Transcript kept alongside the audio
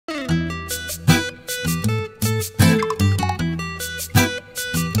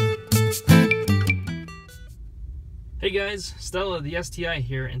guys, Stella the STI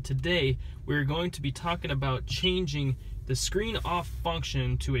here, and today we're going to be talking about changing the screen off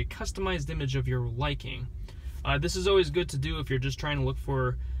function to a customized image of your liking. This is always good to do if you're just trying to look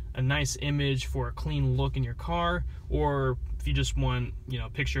for a nice image for a clean look in your car, or if you just want, a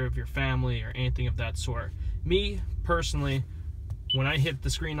picture of your family or anything of that sort. Me, personally, when I hit the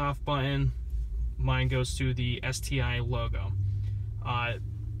screen off button, mine goes to the STI logo.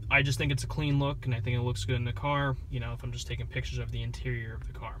 I just think it's a clean look, and I think it looks good in the car, if I'm just taking pictures of the interior of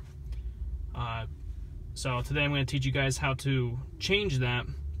the car. So today I'm going to teach you guys how to change that,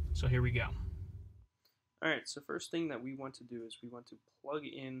 so here we go. Alright, so first thing that we want to do is we want to plug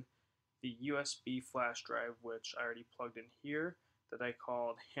in the USB flash drive, which I already plugged in here, that I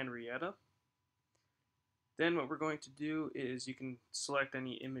called Henrietta. Then what we're going to do is you can select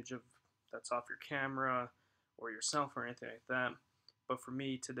any image that's off your camera or yourself or anything like that. But for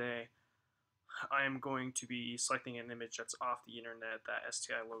me today, I am going to be selecting an image that's off the internet, that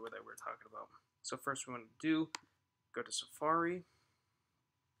STI logo that we're talking about. So first we want to do, go to Safari,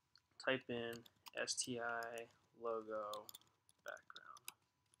 type in STI logo background.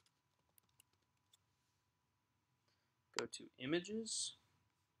 Go to images,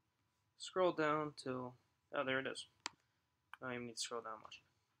 scroll down till, oh, there it is. I don't even need to scroll down much.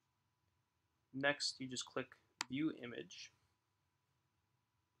 Next, you just click view image.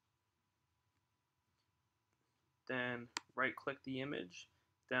 Then right click the image,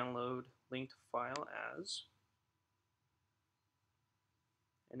 download linked file as,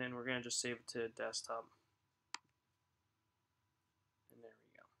 and then we're going to just save it to desktop. And there we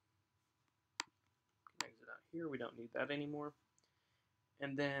go. Exit out here, we don't need that anymore.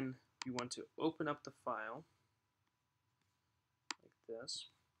 And then you want to open up the file like this.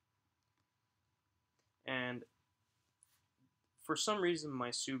 And for some reason, my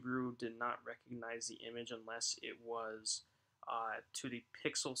Subaru did not recognize the image unless it was to the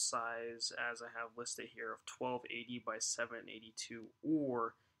pixel size, as I have listed here, of 1280 by 782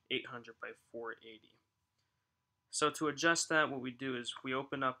 or 800 by 480. So to adjust that, what we do is we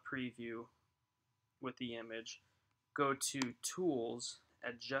open up Preview with the image, go to Tools,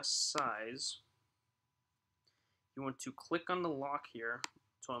 Adjust Size. You want to click on the lock here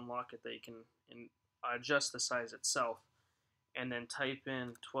to unlock it, that you can adjust the size itself, and then type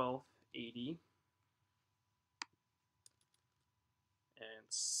in 1280 and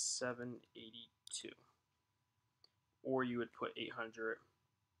 782, or you would put 800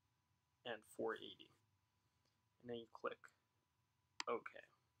 and 480, and then you click OK,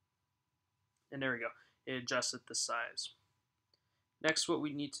 and there we go. It adjusted the size. Next, what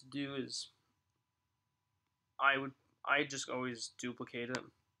we need to do is I just always duplicate it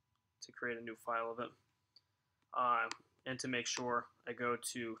to create a new file of it. And to make sure, I go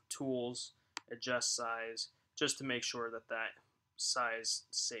to Tools, Adjust Size, just to make sure that that size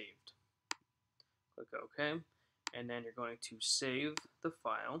saved. Click OK, and then you're going to save the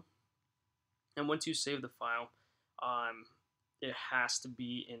file. And once you save the file, it has to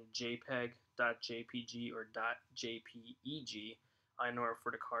be in JPEG, .jpg, or .jpeg in order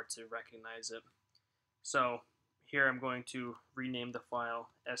for the card to recognize it. So here I'm going to rename the file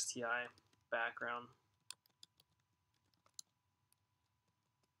STI background.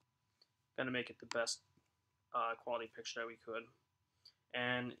 Going to make it the best quality picture that we could.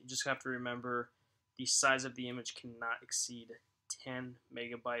 And you just have to remember the size of the image cannot exceed 10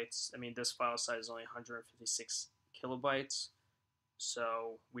 megabytes. I mean, this file size is only 156 kilobytes,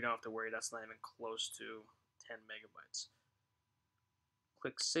 so we don't have to worry, that's not even close to 10 megabytes.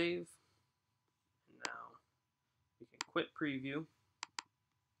 Click Save. Now we can quit Preview.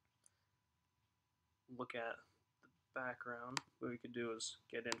 Look at the background. What we could do is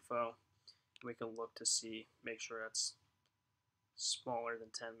get info. We can look to see, make sure that's smaller than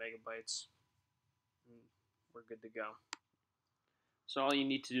 10 megabytes. And we're good to go. So all you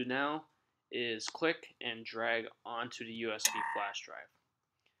need to do now is click and drag onto the USB flash drive.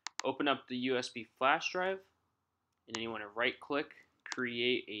 Open up the USB flash drive, and then you want to right click,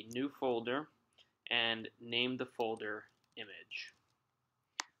 create a new folder, and name the folder image.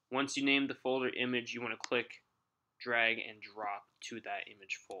 Once you name the folder image, you want to click, drag, and drop to that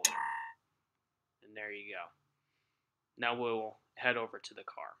image folder. And there you go. Now we'll head over to the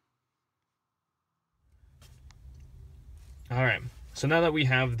car. Alright, so now that we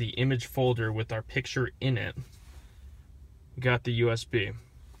have the image folder with our picture in it, we got the USB.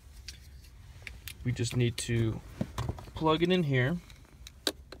 We just need to plug it in here.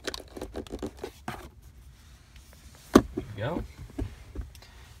 There we go.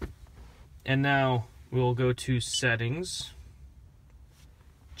 And now we'll go to Settings,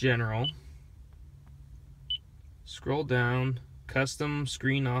 General, scroll down, custom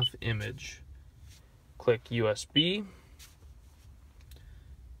screen off image. Click USB,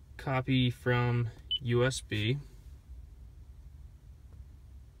 copy from USB,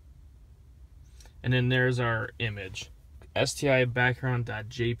 and then there's our image, STI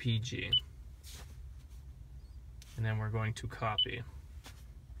background.jpg, and then we're going to copy.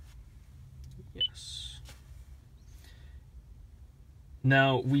 Yes.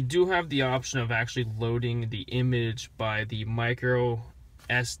 Now we do have the option of actually loading the image by the micro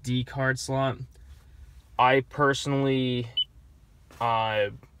SD card slot. I personally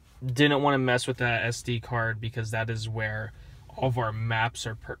didn't want to mess with that SD card because that is where all of our maps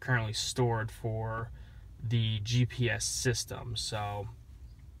are currently stored for the GPS system. So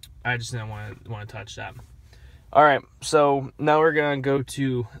I just didn't want to touch that. All right, so now we're gonna go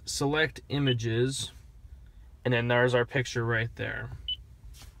to select images, and then there's our picture right there.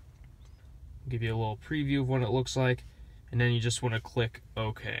 Give you a little preview of what it looks like, and then you just want to click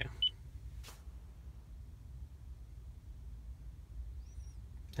OK.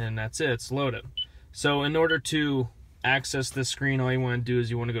 And that's it, it's loaded. So in order to access this screen, all you want to do is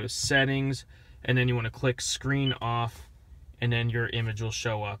you want to go to settings, and then you want to click screen off, and then your image will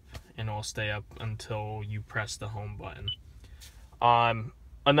show up and it will stay up until you press the home button.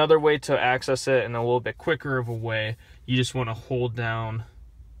 Another way to access it, in a little bit quicker of a way, you just want to hold down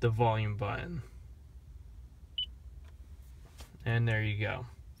the volume button, and there you go.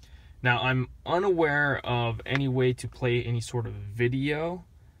 Now I'm unaware of any way to play any sort of video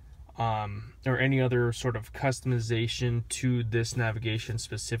or any other sort of customization to this navigation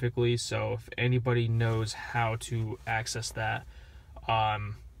specifically, so if anybody knows how to access that,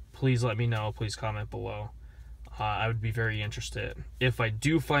 please let me know, please comment below. I would be very interested. If I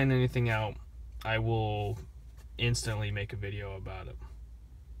do find anything out, I will instantly make a video about it.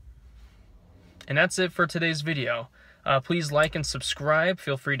 And that's it for today's video. Please like and subscribe.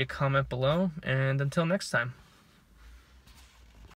 Feel free to comment below. And until next time.